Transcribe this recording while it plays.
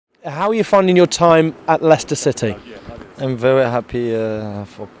How are you finding your time at Leicester City? I'm very happy to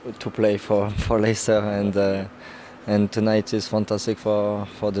play for Leicester, and tonight is fantastic for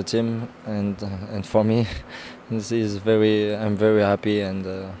the team and for me. This is I'm very happy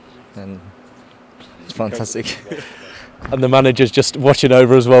and it's fantastic. And the manager's just watching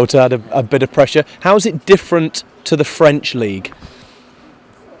over as well to add a bit of pressure. How is it different to the French league?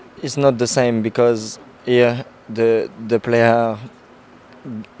 It's not the same because here the player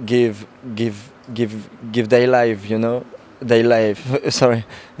give their life, their life. Sorry,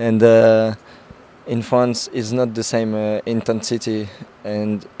 and in France it's not the same intensity,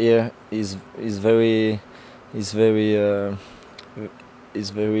 and here is very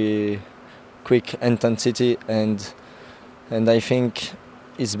quick intensity, and I think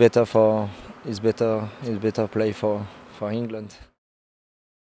it's better play for England.